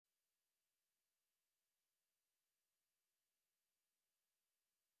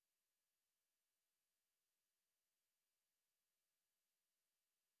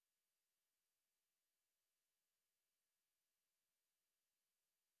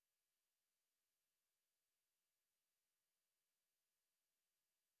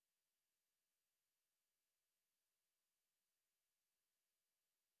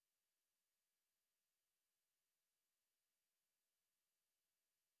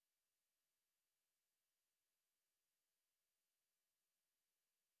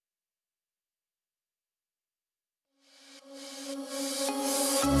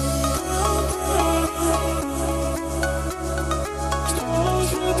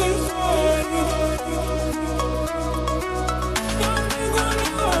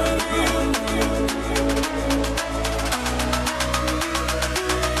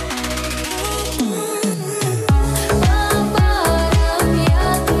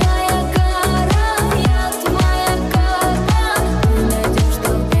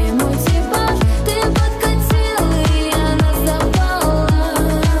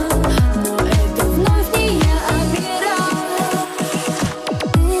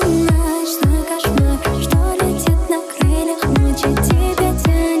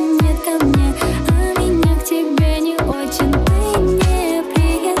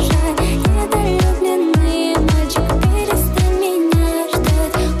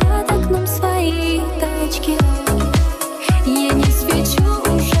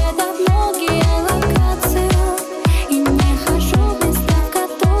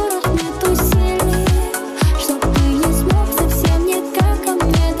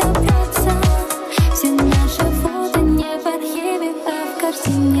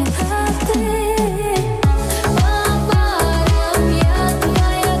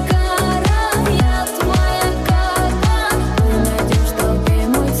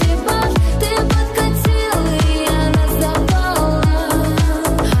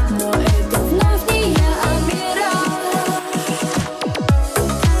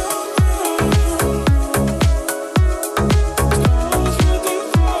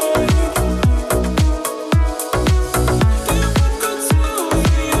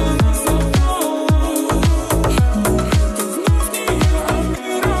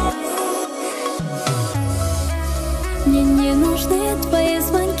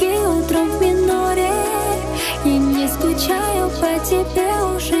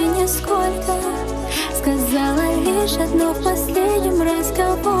скажет, но в последнем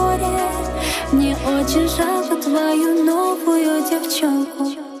разговоре мне очень жалко твою новую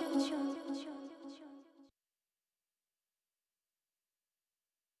девчонку.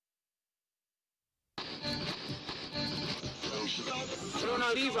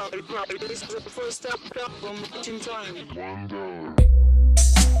 This is the first step from in time.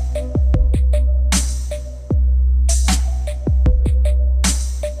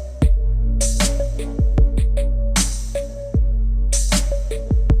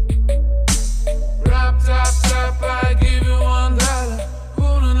 Rap, tap, tap, I give you $1.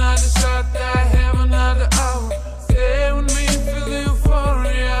 Put another shot, I have another hour. Stay with me, feel the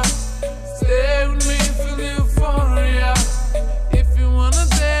euphoria. Stay with me, feel the euphoria. If you wanna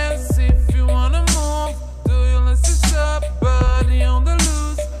dance, if you wanna move, do your let's up, body on the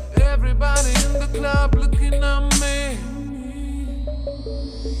loose. Everybody in the club looking at me.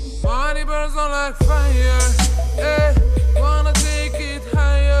 Money burns on like fire, eh? Wanna take it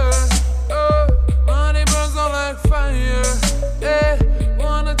higher, oh. Money burns on like fire, eh?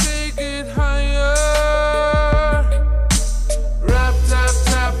 Wanna take it higher. Rap, tap,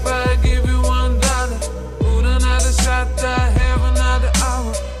 tap, I give you $1. Put another shot, I have another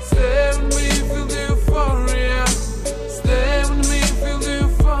hour. Stay with me, feel the euphoria. Stay with me, feel the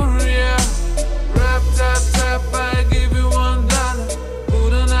euphoria. Rap, tap, tap, I give you $1.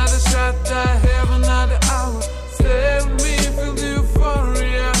 Put another shot, I have another hour. Stay with me, feel the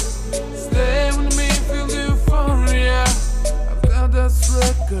euphoria. Stay with me, feel the euphoria. I've got that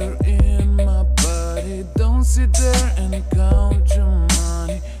swagger in my body. Don't sit there and count your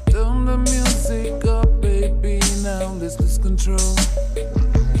money. Turn the music up, baby, now let's lose control.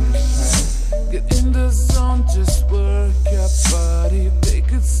 Get in the zone, just work your body.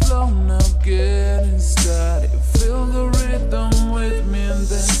 Take it slow, now getting started. Feel the rhythm with me and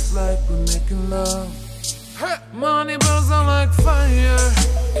dance like we're making love. Hey! Money burns on like fire,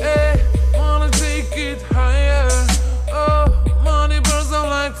 eh? Wanna take it higher, oh. Money burns on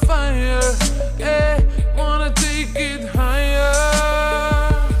like fire, eh? Wanna take it higher.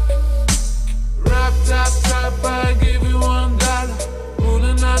 Rap, tap, tap, I give you $1. Put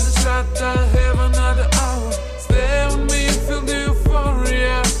another shot, I have another hour. Stay with me, feel the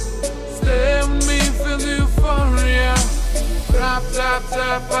euphoria. Stay with me, feel the euphoria. Rap, tap,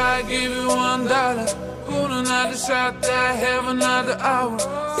 tap, I give you $1. Put another shot, I have another hour.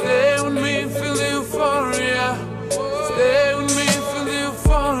 Stay with me, feel the euphoria. Stay with me, feel the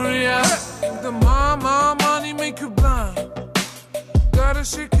euphoria. The mama money make you blind. Gotta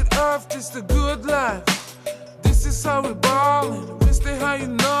shake it off, this the good life. This is how we ballin'. We stay how you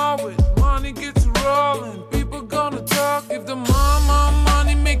know it. Money gets rolling. People gonna talk if the mama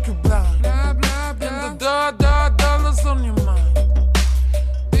money make you blind. Blah, blah, blah. And the dollars on your mind.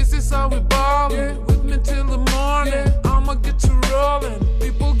 This is how we ballin'. Yeah. With me till the morning. Yeah. I'ma get you rolling.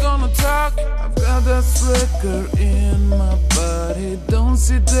 People gonna talk. I've got that swagger in my body. Don't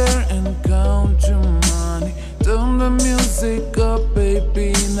sit there and count your money. Turn the music up,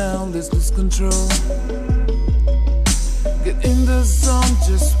 baby, now let's lose control. Get in the zone,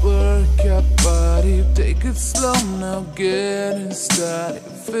 just work your body. Take it slow, now getting started.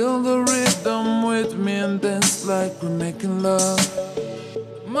 Feel the rhythm with me and dance like we're making love.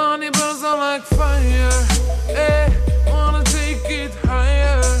 Money burns on like fire, eh? Wanna take it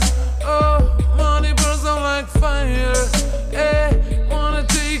higher, oh. Money burns on like fire, eh? Wanna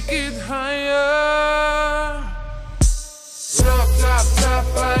take it higher. Rap, tap, tap,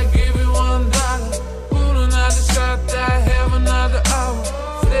 I give you $1. Put another shot, I have another hour.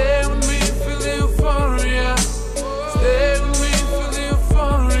 Stay with me, feel the euphoria. Stay with me, feel the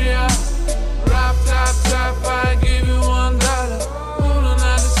euphoria. Rap, tap, tap, I give you $1. Put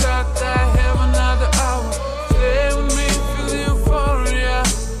another shot, I have another hour. Stay with me, feel the euphoria.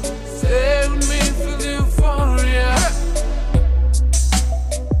 Stay with me, feel the euphoria.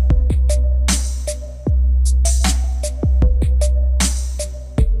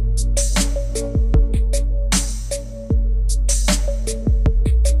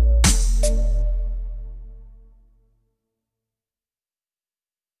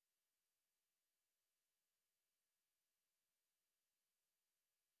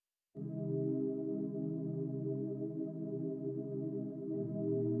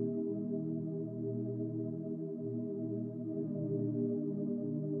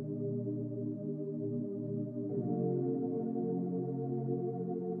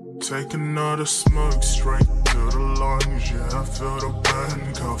 Take another smoke straight to the lungs. Yeah, I feel the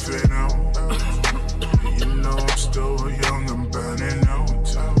burn coughing out. You know I'm still young and burning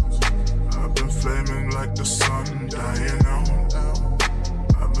out. I've been flaming like the sun dying out.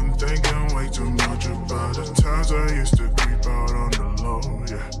 I've been thinking way too much about the times I used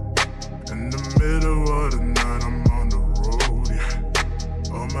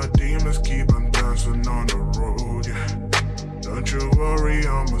demons keep on dancing on the road, yeah. Don't you worry,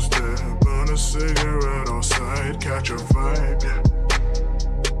 almost there. Burn a cigarette outside, catch a vibe, yeah.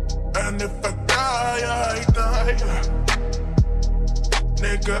 And if I die, I die, yeah.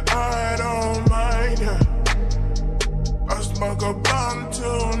 Nigga, I don't mind, yeah. I smoke a blunt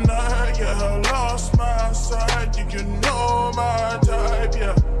tonight, yeah. I lost my sight, you know my type,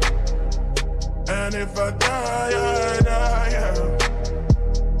 yeah. And if I die, I die, yeah.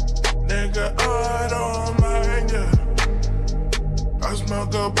 Nigga, I don't mind, yeah. I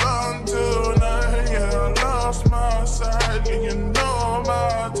smoke a blunt tonight, yeah. I lost my sight, yeah. You know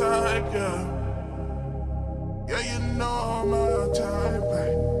my type, yeah. Yeah, you know my type,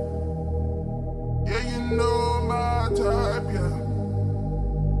 babe. Yeah, you know my type, yeah.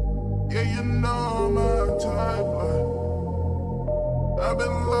 Yeah, you know my type, babe. I've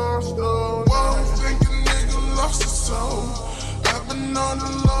been lost all night. Whoa, think a nigga lost his soul. I've been on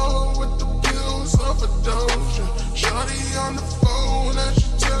the low with the pills of a doja. Shawty on the phone and she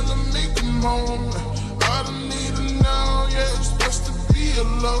telling me come home. I don't need her now, yeah, it's best to be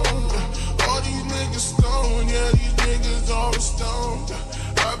alone. All these niggas stoned, yeah, these niggas always stoned.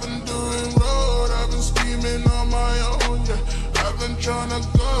 I've been doing road, I've been scheming on my own, yeah. I've been tryna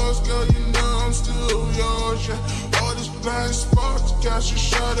ghost, girl, you know I'm still yours, yeah. All these blind spots, cast a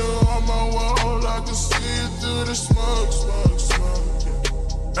shadow on my wall. I can see it through the smoke, smoke, smoke,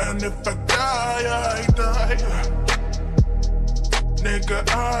 yeah. And if I die, I die, yeah. Nigga,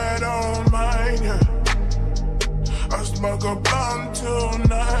 I don't mind, yeah. I smoke a blunt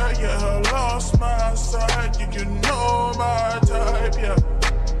tonight, yeah. I lost my sight, you know my type, yeah.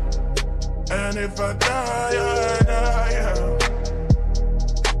 And if I die, I die, yeah.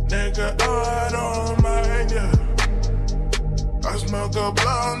 Nigga, I don't mind, yeah. I smoke a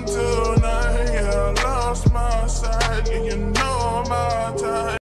blunt tonight.